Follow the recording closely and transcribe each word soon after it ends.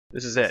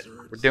This is it.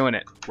 We're doing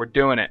it. We're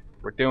doing it.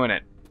 We're doing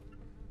it.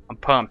 I'm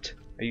pumped.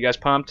 Are you guys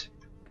pumped?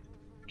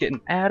 Getting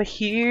out of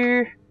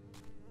here.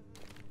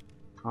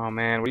 Oh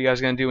man, what are you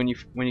guys gonna do when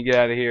you get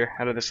out of here?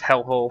 Out of this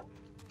hellhole?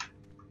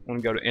 I'm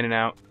gonna go to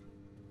In-N-Out.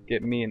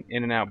 Get me an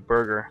In-N-Out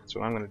burger. That's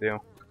what I'm gonna do.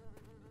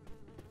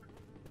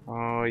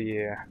 Oh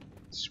yeah.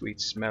 Sweet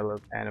smell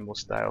of animal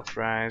style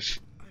fries.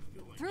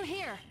 Through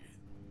here.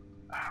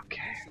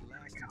 Okay.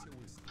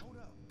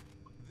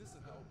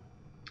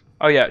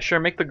 Oh yeah, sure,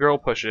 make the girl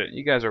push it.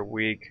 You guys are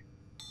weak.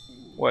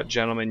 What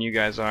gentlemen you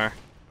guys are.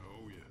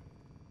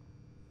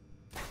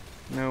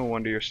 No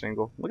wonder you're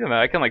single. Look at that,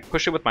 I can like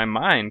push it with my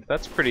mind.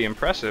 That's pretty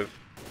impressive.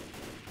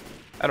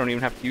 I don't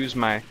even have to use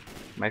my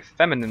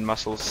feminine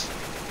muscles.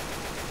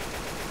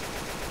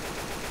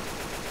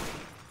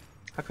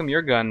 How come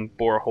your gun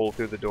bore a hole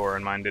through the door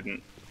and mine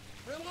didn't?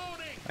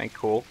 Ain't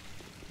cool.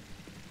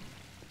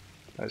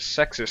 That's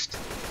sexist.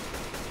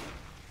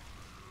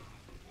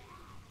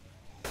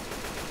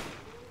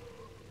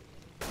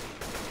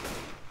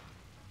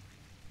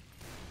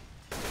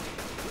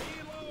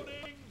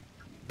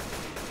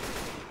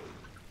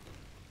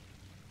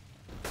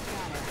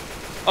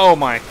 Oh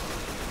my.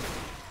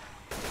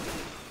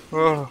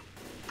 Oh.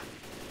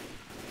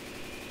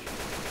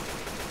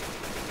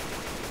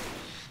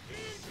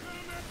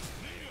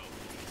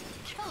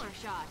 Killer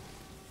shot.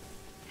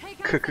 Hey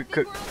guys,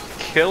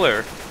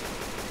 Killer.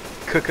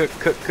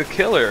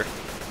 Killer.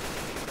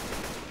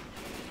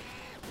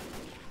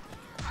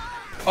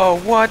 Oh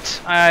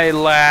what? I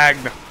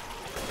lagged.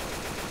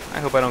 I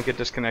hope I don't get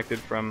disconnected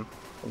from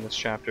this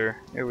chapter.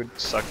 It would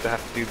suck to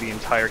have to do the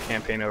entire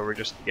campaign over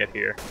just to get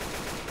here.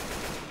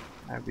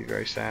 That'd be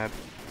very sad.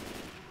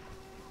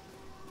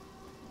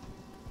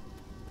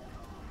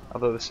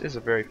 Although this is a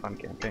very fun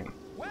campaign.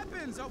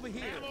 Weapons over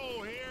here.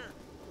 Ammo here.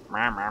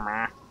 Meh, meh,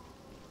 meh.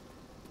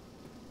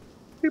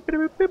 Boop,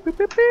 boop, boop, boop,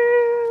 boop,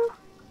 boop.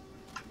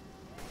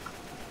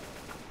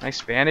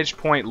 Nice vantage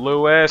point,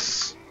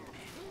 Lewis.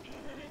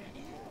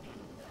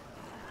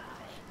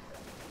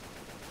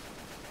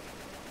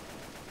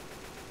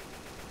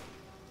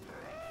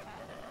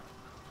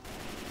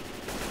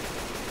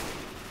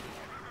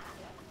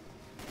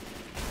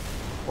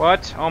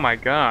 What? Oh my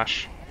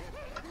gosh.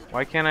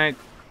 Why can't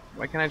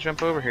I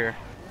jump over here?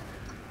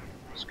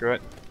 Screw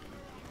it.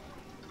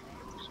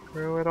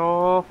 Screw it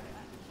all.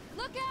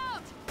 look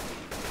out!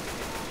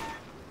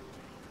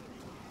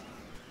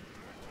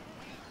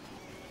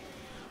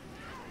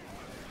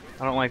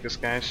 I don't like this,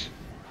 guys.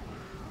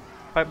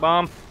 Pipe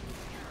bomb.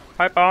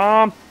 Pipe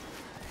bomb.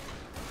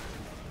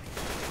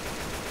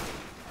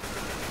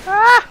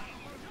 Ah!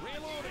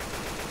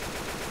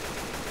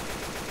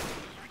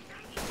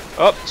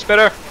 Oh,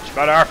 spitter.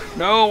 Spitter.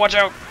 No, watch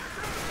out.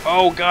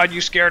 Oh god,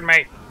 you scared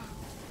me.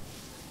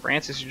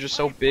 Francis, you're just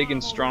so big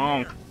and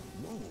strong.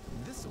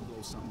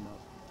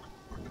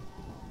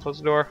 Close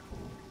the door.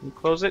 Can you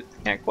close it?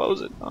 Can't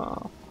close it.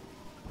 Oh.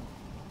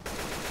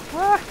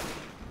 Ah.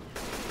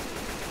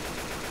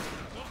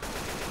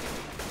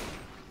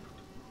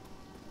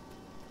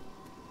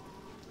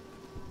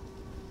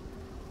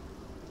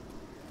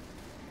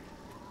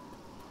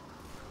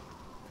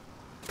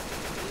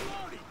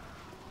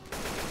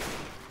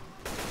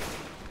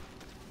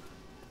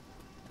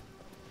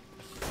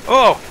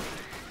 Oh!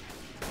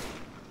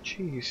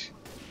 Jeez.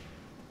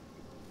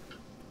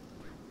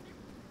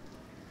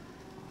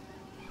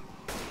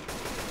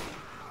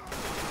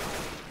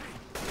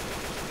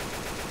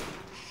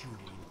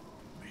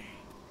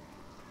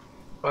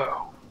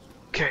 Oh.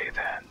 Okay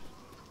then.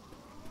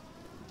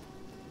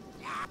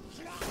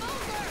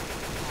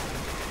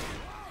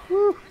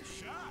 Woo.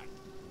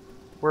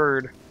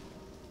 Word.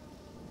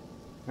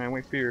 And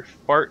wait for your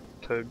fart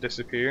to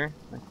disappear.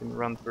 I can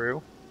run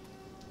through.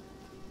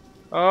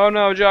 Oh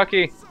no,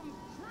 jockey!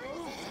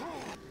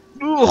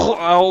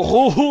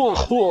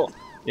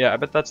 Yeah, I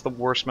bet that's the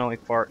worst smelling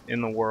fart in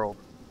the world.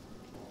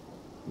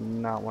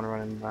 Not want to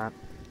run into that.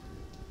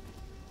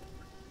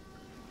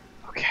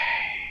 Okay.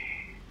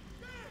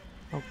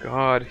 Oh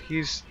god,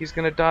 he's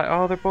gonna die.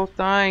 Oh, they're both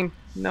dying.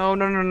 No,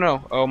 no, no,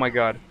 no. Oh my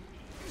god.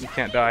 We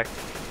can't die.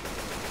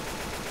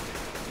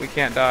 We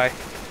can't die.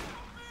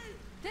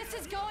 This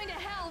is going to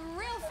hell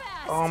real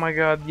fast. Oh my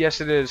god, yes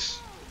it is.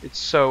 It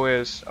so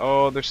is.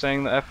 Oh, they're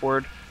saying the F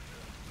word.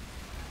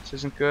 This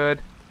isn't good.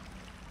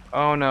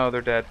 Oh no, they're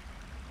dead.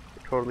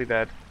 They're totally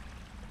dead.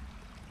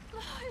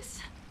 Lois.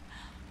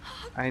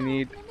 Oh, I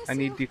need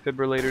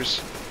defibrillators.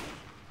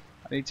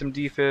 I need some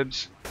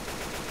defibs.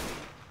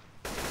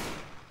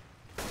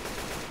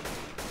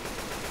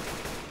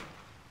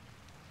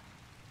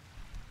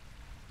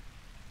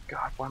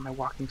 God, why am I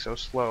walking so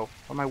slow?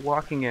 What am I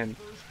walking in?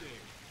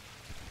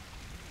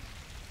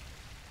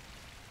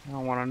 I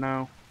don't want to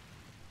know.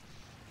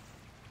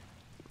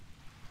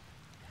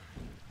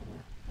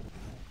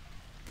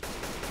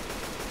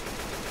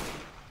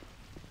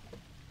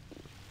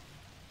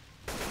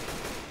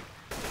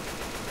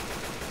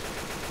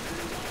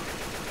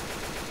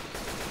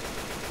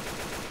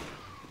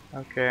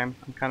 Okay, I'm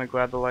kind of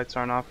glad the lights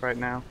aren't off right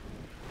now.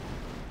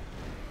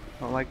 I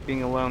don't like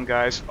being alone,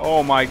 guys.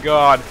 Oh my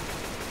god!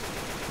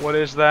 What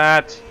is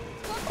that?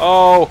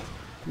 Oh,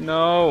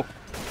 no.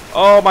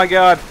 Oh my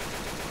god.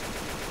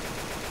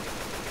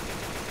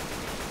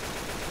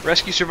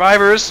 Rescue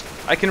survivors.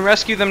 I can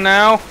rescue them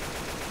now.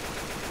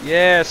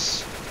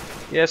 Yes.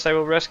 Yes, I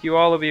will rescue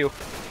all of you.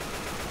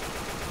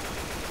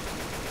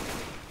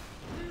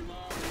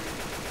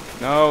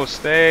 No,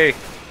 stay.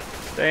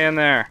 Stay in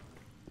there.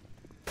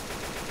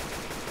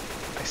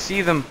 I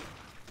see them.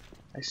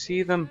 I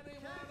see them.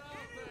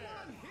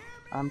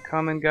 I'm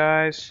coming,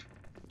 guys.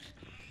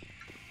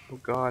 Oh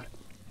god.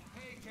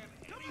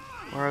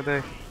 Where are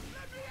they?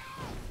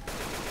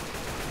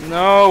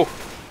 No!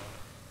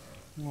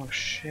 Oh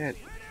shit.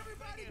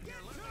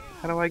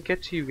 How do I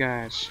get to you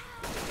guys?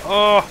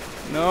 Oh,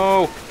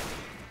 no!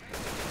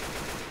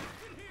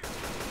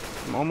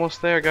 I'm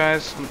almost there,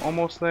 guys. I'm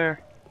almost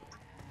there.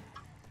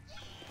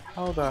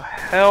 How the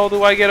hell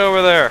do I get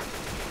over there?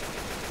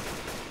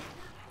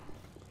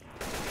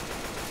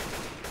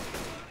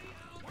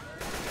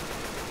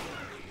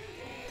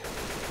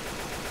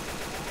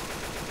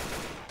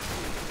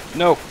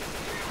 No.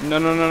 No,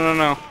 no, no, no,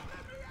 no.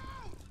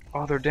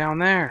 Oh, they're down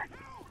there.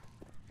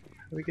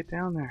 How do we get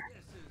down there?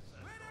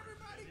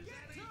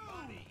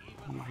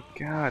 Oh my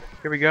god.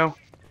 Here we go.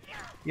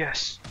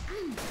 Yes.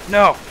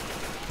 No.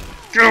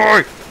 Get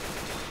away.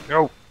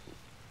 Go.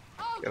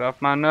 Get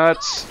off my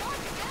nuts.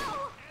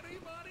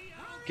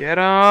 Get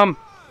 'em.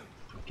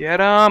 Get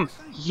 'em.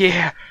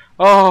 Yeah.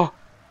 Oh,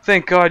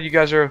 thank God you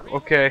guys are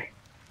okay.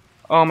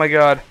 Oh my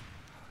god.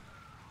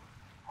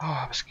 Oh,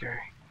 that was scary.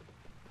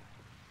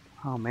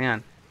 Oh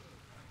man.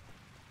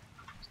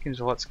 This game's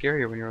a lot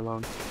scarier when you're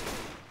alone.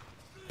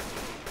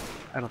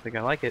 I don't think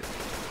I like it.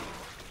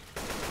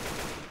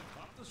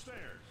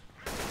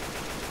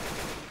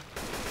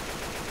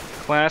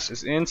 Class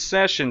is in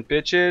session,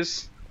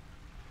 bitches.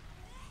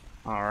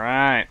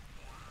 Alright.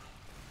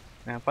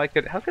 Now if I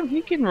could... How come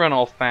he can run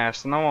all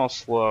fast and I'm all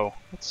slow?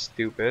 That's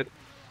stupid.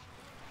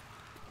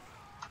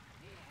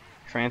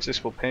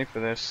 Francis will pay for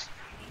this.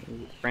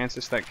 Was it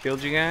Francis that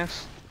killed you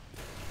guys?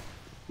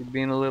 You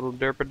being a little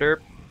derp-a-derp?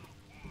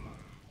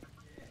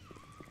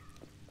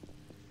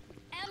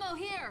 Ammo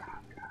here.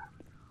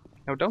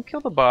 No, don't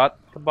kill the bot.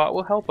 The bot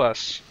will help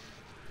us.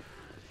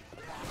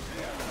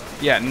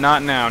 Yeah,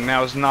 not now.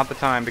 Now is not the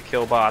time to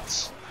kill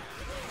bots.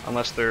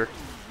 Unless they're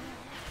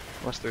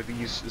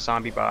these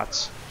zombie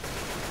bots.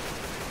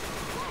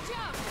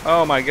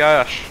 Oh my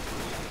gosh.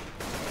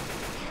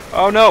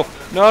 Oh no!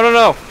 No, no,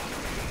 no!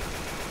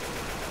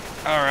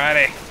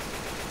 Alrighty.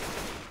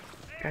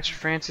 Gotcha,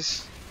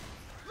 Francis.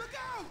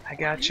 I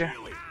gotcha.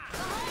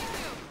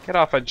 Get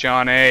off of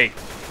Johnny.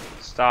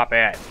 Stop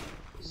it.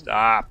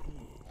 Stop.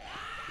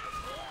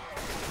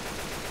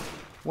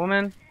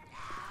 Woman.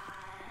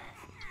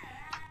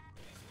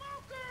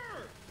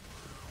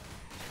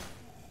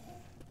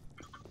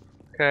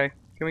 Okay.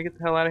 Can we get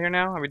the hell out of here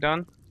now? Are we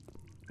done?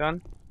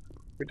 Done?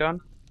 We're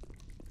done?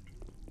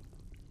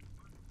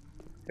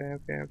 Okay,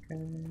 okay,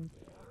 okay.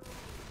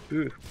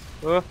 Ooh.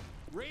 Oh.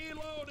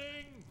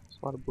 Reloading. There's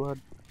a lot of blood.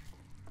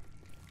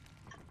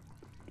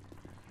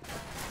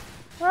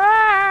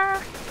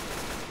 Ah!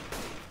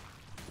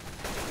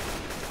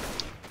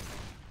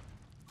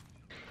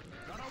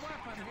 Got a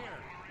weapon here.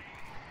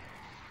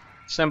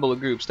 Assemble a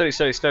group. Study,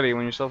 study, study.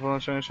 When yourself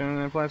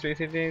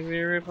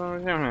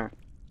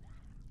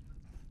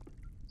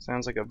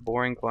sounds like a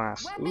boring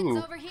class. Weapons Ooh.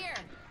 over here.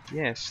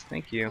 Yes,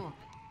 thank you. Cool.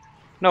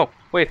 No,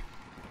 wait.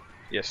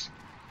 Yes.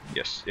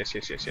 Yes, yes,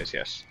 yes, yes, yes,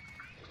 yes.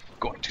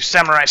 Going to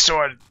samurai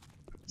sword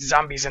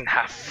zombies in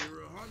half.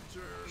 You're a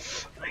hunter.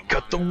 I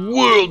cut the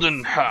world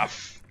in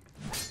half.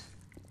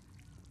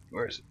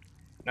 Where is it?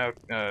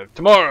 No,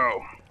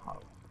 tomorrow. Oh,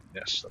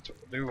 yes, that's what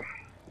we'll do.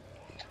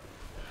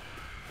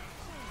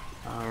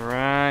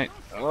 Alright.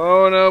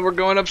 Oh no, we're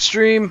going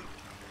upstream.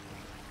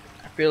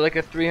 I feel like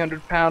a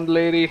 300-pound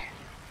lady.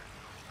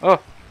 Oh.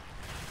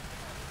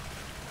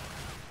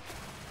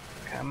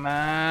 Come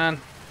on.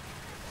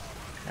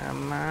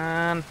 Come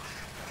on.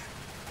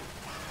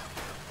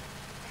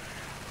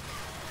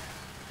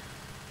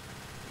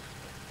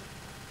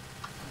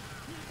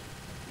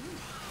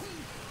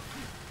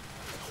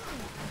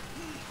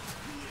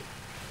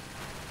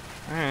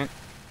 Alright.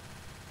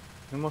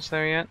 Almost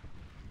there yet?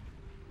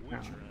 Oh,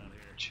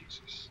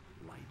 Jesus.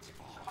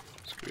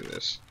 Screw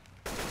this.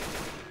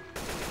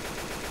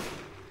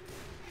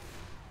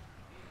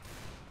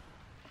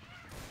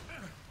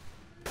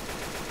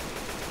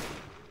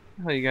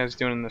 What are you guys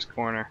doing in this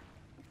corner?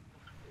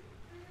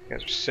 You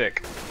guys are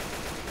sick.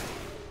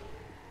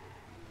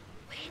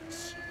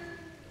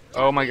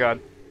 Oh my god.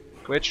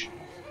 Witch?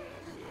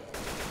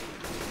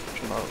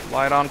 Turn the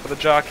light on for the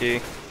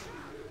jockey.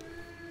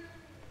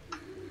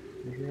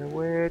 You hear a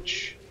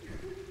witch?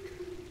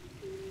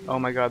 Oh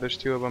my god, there's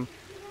two of them.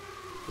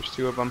 There's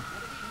two of them.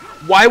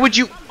 Why would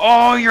you?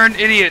 Oh, you're an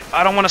idiot.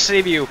 I don't want to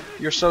save you.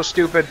 You're so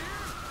stupid.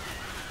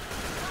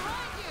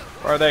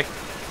 Where are they?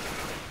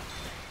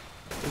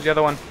 Where's the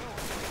other one?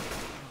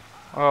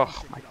 Oh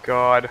my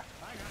god.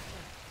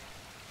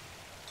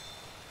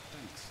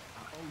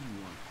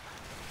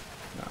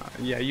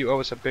 Yeah, you owe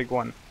us a big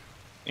one.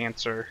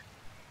 Answer.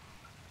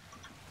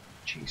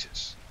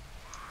 Jesus.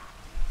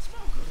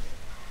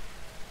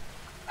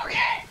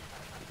 Okay.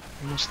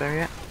 Almost there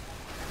yet?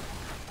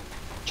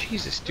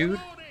 Jesus,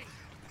 dude.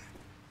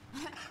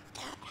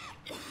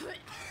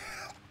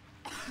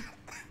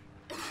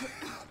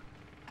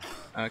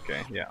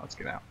 Okay, yeah, let's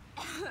get out.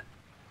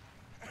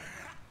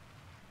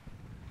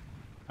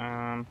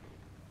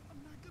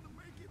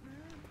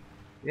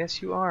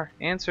 Yes, you are.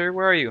 Answer,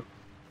 where are you?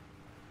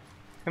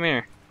 Come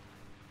here.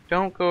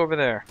 Don't go over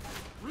there.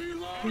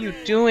 What are you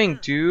doing,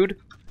 dude?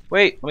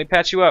 Wait, let me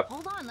patch you up.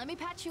 Hold on, let me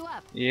patch you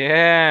up.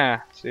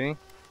 Yeah, see?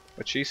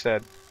 What she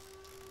said.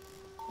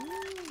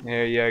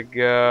 There you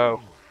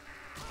go.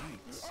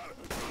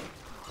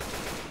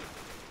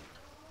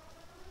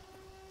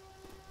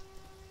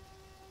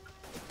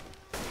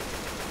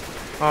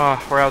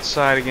 Oh, we're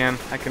outside again.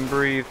 I can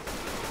breathe.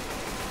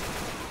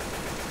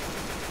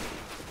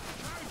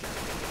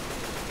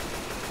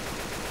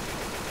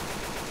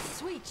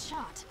 Sweet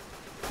shot.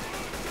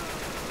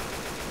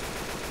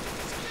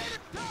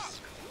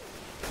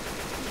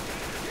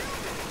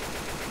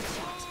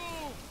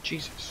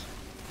 Jesus.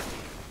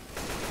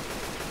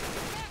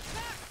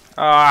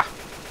 Ah.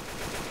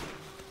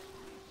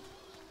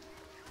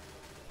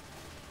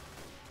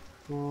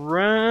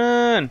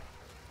 Run!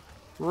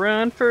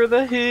 Run for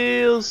the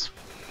hills!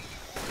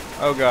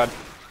 Oh god.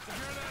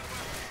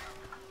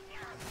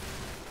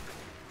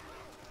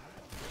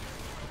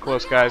 We're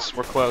close, guys.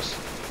 We're close.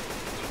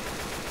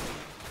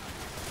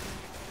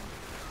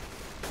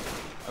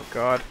 Oh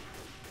god.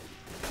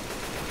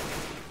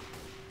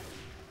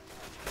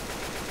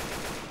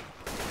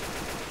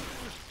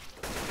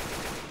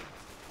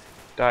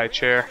 Die,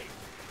 chair.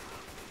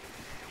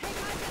 Hey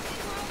guys, I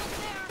think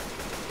we're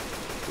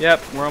almost there.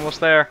 Yep, we're almost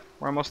there.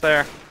 We're almost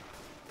there.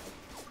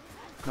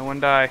 No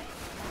one die.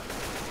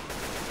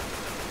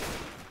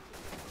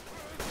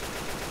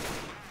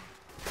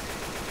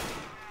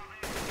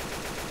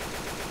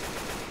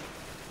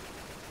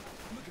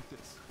 Look at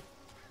this.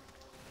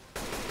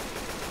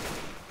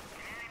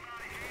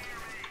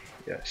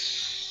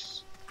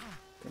 Yes.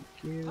 Thank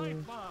you.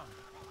 Pipe bomb.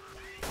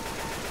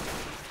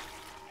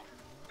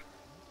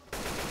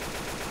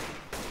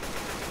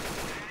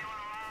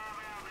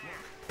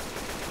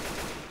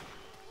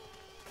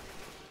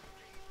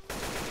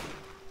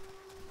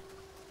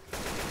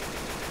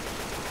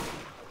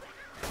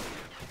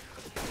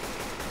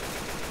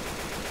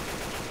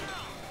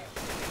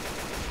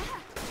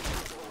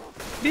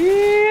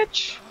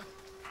 Bitch!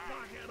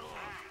 Knock it off.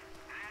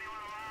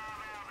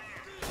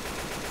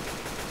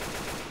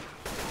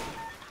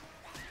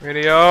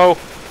 Radio!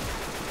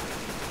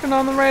 Turn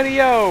on the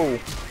radio!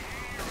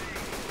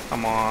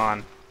 Come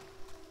on.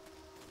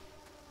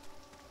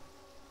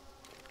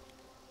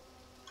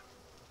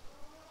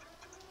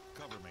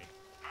 Cover me.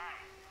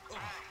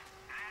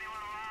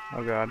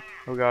 Oh god.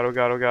 Oh god, oh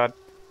god, oh god.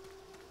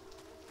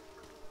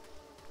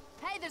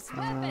 Hey, there's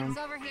weapons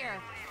over here.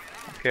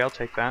 Okay, I'll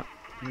take that.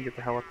 Let me get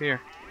the hell up here.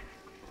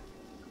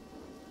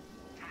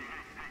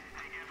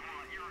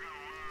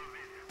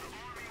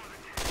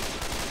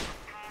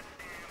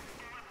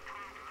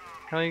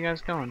 How are you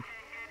guys going?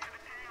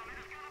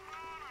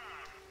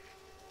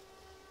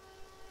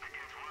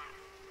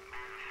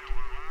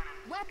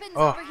 Weapons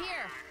Oh. over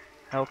here.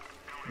 Help.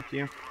 Thank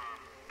you.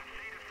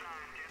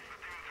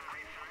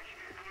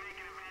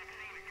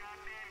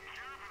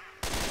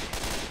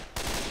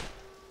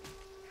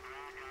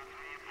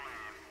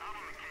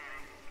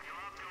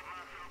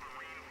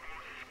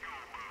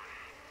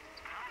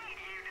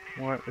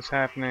 What is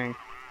happening?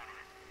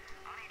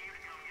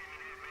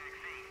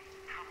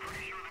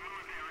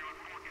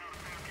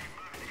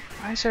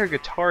 Why is there a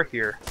guitar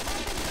here?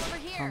 Weapons over I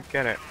here. don't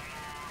get it.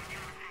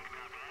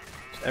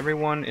 Is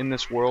everyone in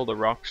this world a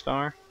rock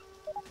star?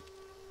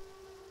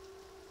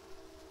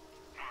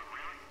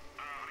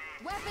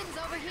 Weapons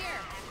over here.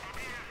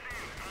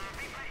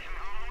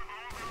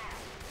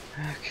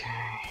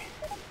 Okay.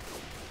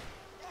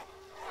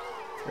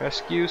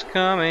 Rescue's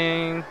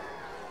coming.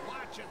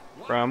 Watch it.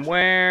 Watch From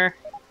where?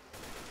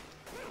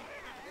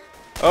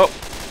 Oh!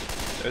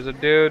 There's a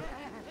dude.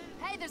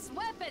 Hey, there's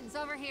weapons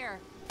over here.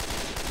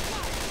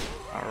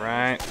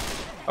 Alright.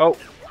 Oh!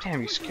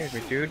 Damn, you scared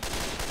me, dude.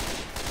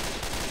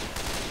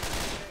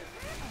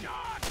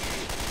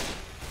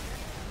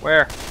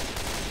 Where?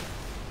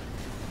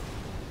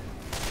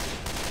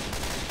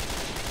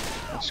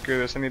 Oh, screw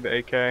this, I need the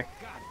AK.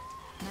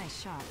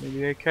 Nice shot. Need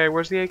the AK.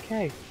 Where's the AK?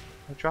 I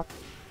dropped.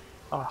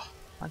 Oh,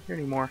 not here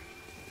anymore.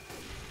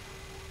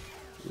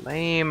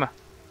 Lame.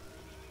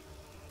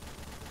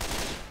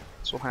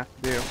 This will have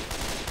to do.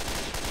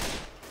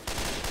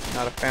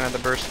 Not a fan of the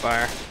burst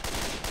fire.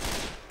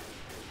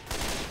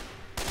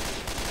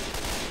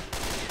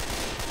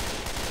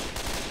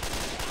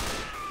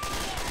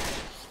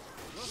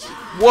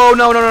 Whoa,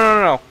 no, no, no,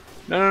 no, no.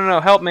 No, no, no,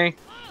 help me.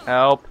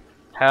 Help.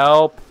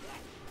 Help.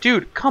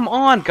 Dude, come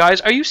on,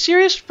 guys. Are you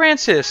serious,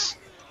 Francis?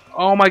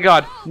 Oh my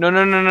god. No,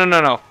 no, no, no,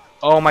 no, no.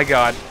 Oh my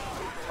god.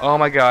 Oh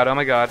my god, oh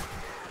my god.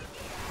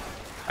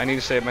 I need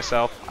to save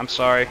myself. I'm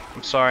sorry.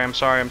 I'm sorry, I'm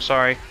sorry, I'm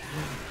sorry.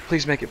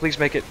 Please make it, please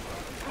make it.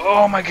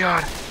 Oh my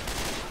god.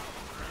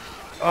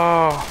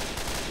 Oh,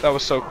 that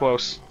was so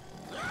close.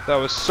 That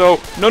was so...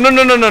 No, no,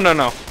 no, no, no, no,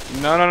 no.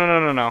 No, no, no, no,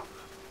 no, no.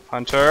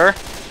 Hunter,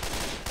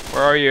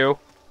 where are you?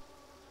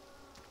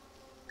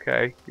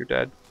 Okay, you're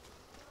dead.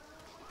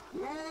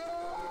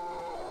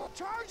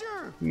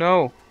 Charger!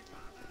 No.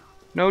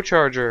 No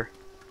charger.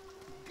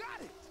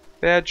 Got it!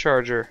 Bad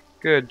charger.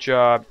 Good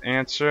job,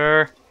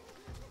 Answer.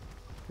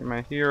 You're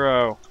my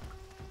hero.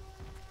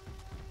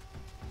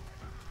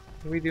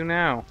 What do we do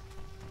now?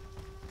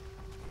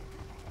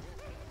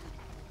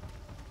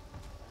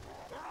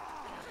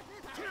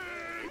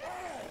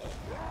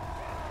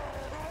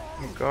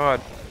 Oh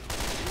God.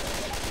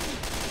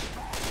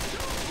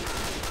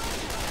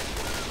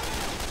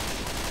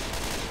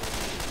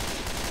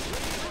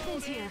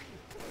 Weapons here.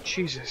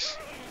 Jesus.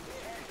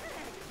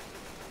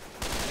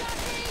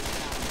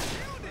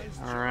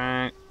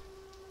 Alright.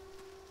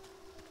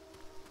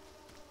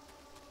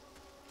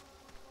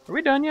 Are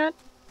we done yet?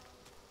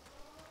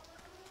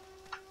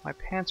 My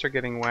pants are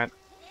getting wet.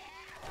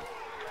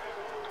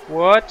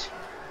 What?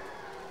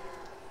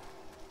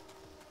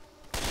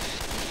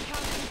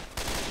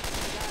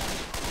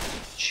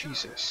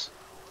 Jesus.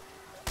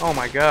 Oh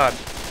my God.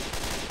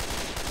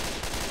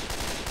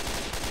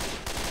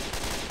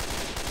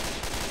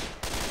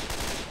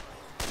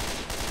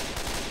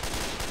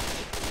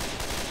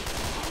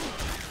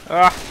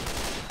 Ah!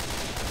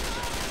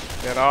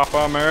 Get off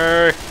of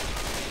me!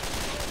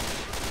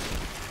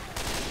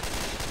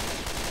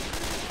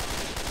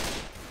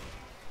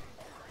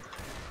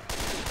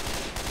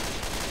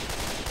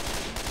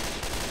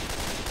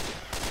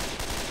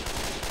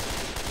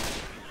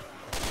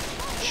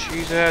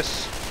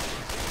 Jesus.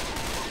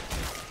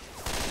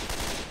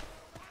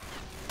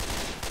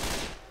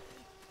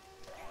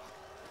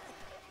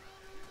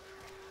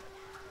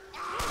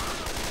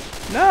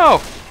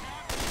 No!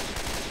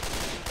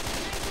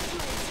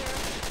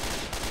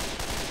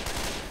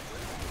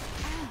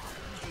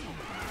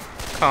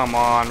 Come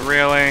on,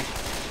 really?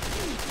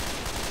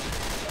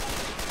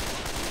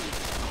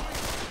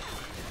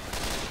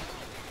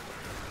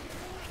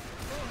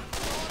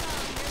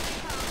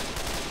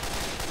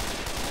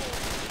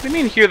 What do you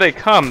mean, here they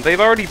come? They've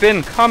already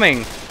been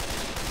coming.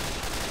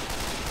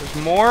 There's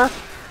more?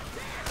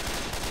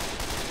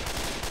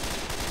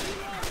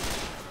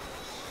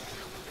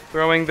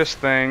 Throwing this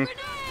thing.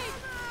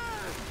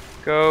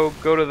 Go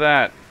to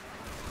that.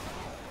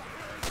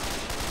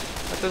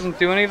 That doesn't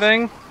do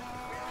anything?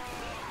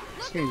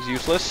 Seems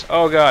useless.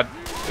 Oh God,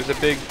 there's a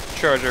big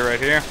charger right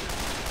here.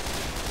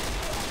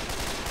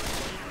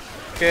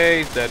 Okay,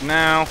 he's dead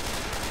now.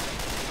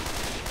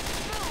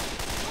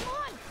 Come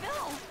on,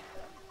 Phil.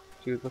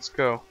 Dude, let's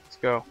go. Let's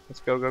go. Let's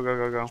go, go, go,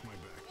 go, go.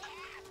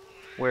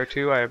 Where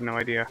to? I have no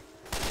idea.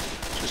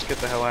 Let's just get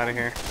the hell out of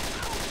here.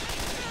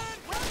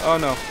 Oh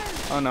no.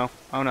 Oh no.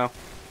 Oh no.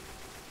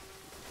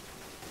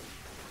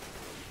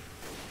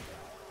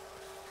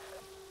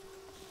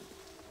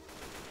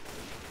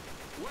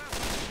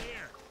 Weapons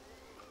here!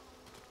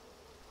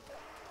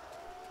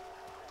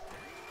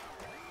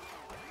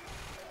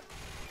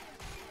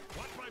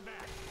 Watch my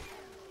back!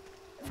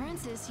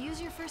 Francis,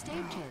 use your first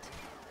aid kit.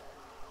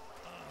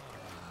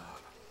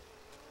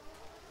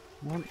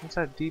 What's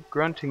that deep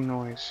grunting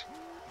noise?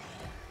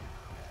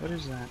 What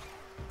is that?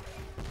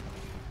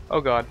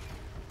 Oh God.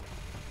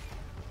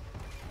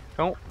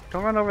 Don't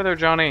run over there,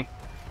 Johnny.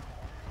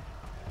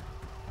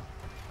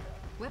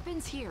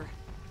 Weapons here.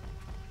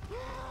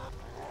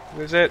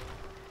 What is it?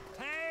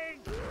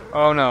 Tank!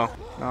 Oh no.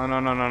 No, no,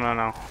 no, no, no,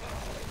 no.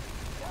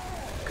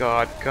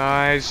 God,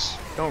 guys.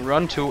 Don't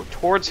run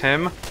towards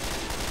him.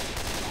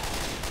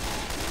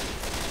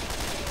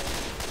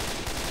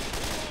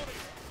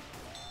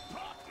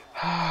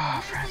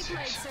 Ah, Francis.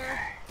 Right, sir.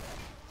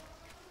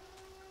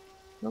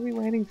 What are we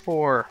waiting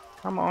for?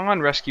 Come on,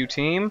 rescue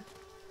team.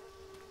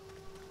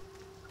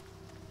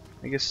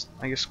 I guess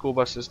school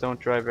buses don't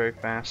drive very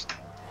fast.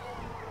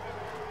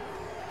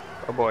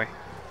 Oh boy.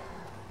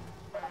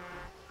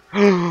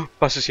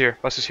 Bus is here,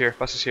 bus is here,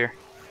 bus is here.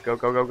 Go,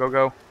 go, go, go,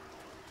 go.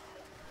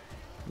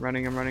 I'm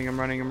running, I'm running, I'm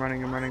running, I'm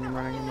running, I'm running, I'm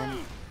running, I'm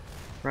running.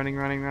 Running,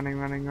 running, running,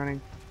 running,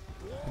 running.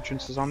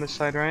 Entrance is on this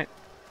side, right?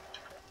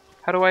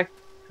 How do I?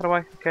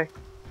 Okay.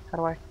 How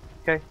do I?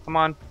 Okay, I'm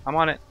on it,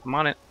 I'm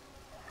on it.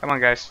 Come on,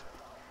 guys.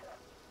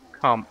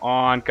 Come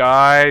on,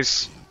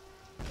 guys.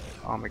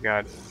 Oh my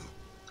God.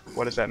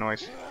 What is that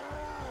noise?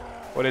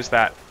 What is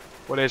that?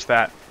 What is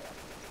that?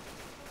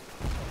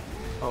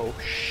 Oh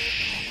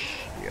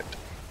shit.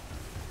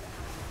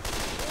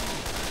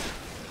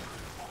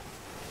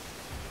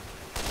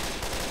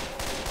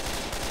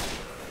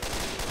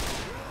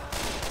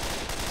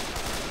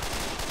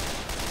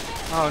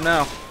 Oh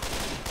no.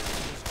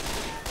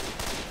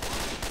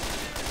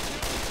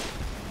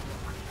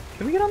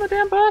 Can we get on the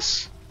damn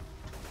bus?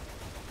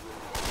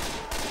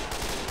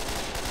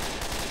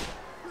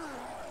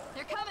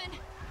 They're coming.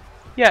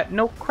 Yeah,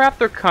 no crap,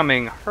 they're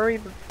coming. Hurry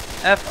the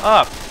F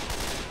up.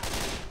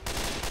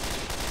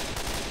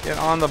 Get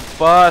on the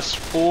bus,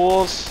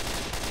 fools.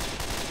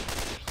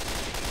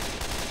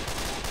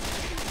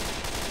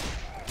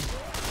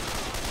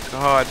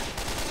 God.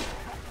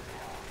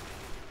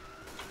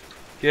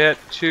 Get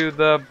to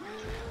the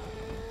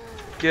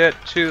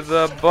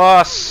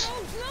bus.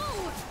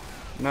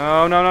 Oh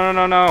No, no, no,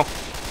 no, no, no.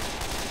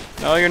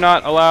 No, you're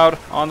not allowed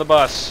on the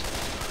bus.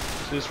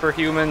 This is for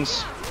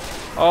humans.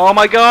 Oh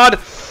my god!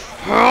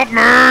 Help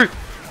me!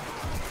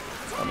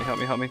 Help me, help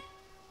me, help me.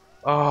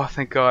 Oh,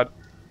 thank god.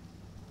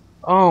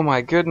 Oh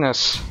my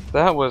goodness.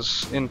 That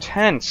was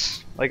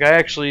intense. Like, I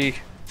actually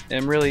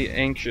am really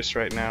anxious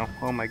right now.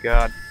 Oh my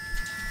god.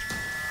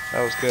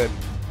 That was good.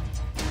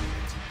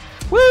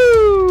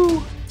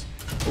 Woo!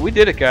 Well, we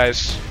did it,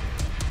 guys.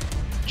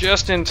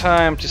 Just in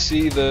time to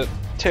see the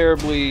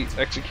terribly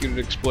executed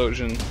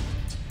explosion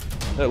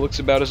that looks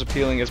about as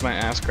appealing as my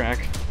ass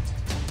crack.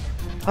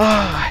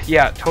 Ah,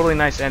 yeah, totally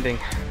nice ending.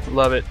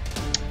 Love it.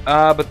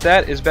 But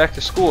that is back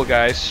to school,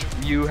 guys.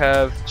 You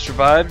have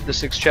survived the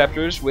 6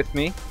 chapters with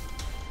me.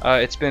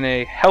 It's been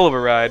a hell of a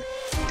ride,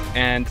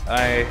 and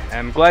I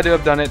am glad to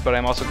have done it, but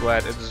I'm also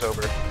glad it is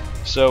over.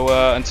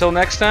 So until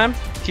next time,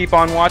 keep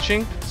on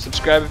watching,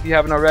 subscribe if you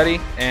haven't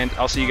already, and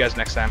I'll see you guys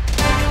next time.